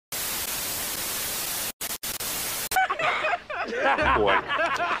Boy,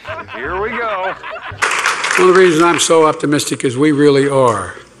 here we go. One of the reasons I'm so optimistic is we really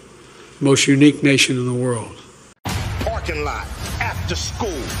are the most unique nation in the world. Parking lot, after school,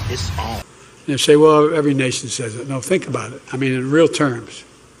 it's on. And they say, well, every nation says it. No, think about it. I mean, in real terms.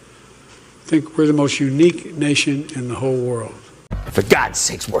 I think we're the most unique nation in the whole world. For God's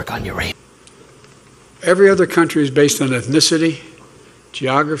sakes, work on your aim. Every other country is based on ethnicity,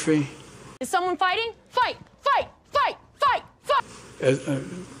 geography. Is someone fighting? Fight! Fight! Fight! Fight! Fight!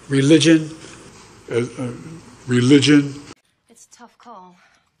 Religion. Religion. It's a tough call.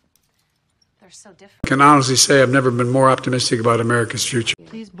 They're so different. I can honestly say I've never been more optimistic about America's future.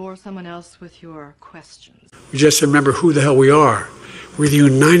 Please bore someone else with your questions. We just remember who the hell we are. We're the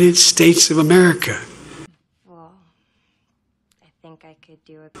United States of America. Well, I think I could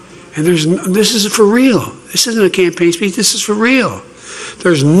do it. And this is for real. This isn't a campaign speech. This is for real.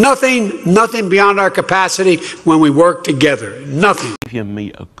 There's nothing beyond our capacity when we work together. Nothing. If you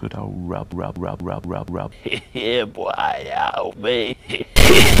meet a good old rub. Yeah, boy, help me.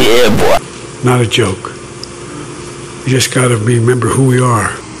 Yeah, boy. Not a joke. We just gotta remember who we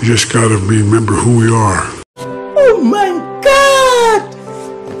are. We just gotta remember who we are. Oh my God!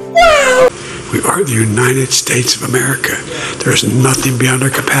 Wow! We are the United States of America. There's nothing beyond our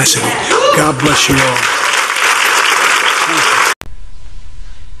capacity. God bless you all.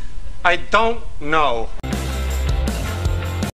 I don't know.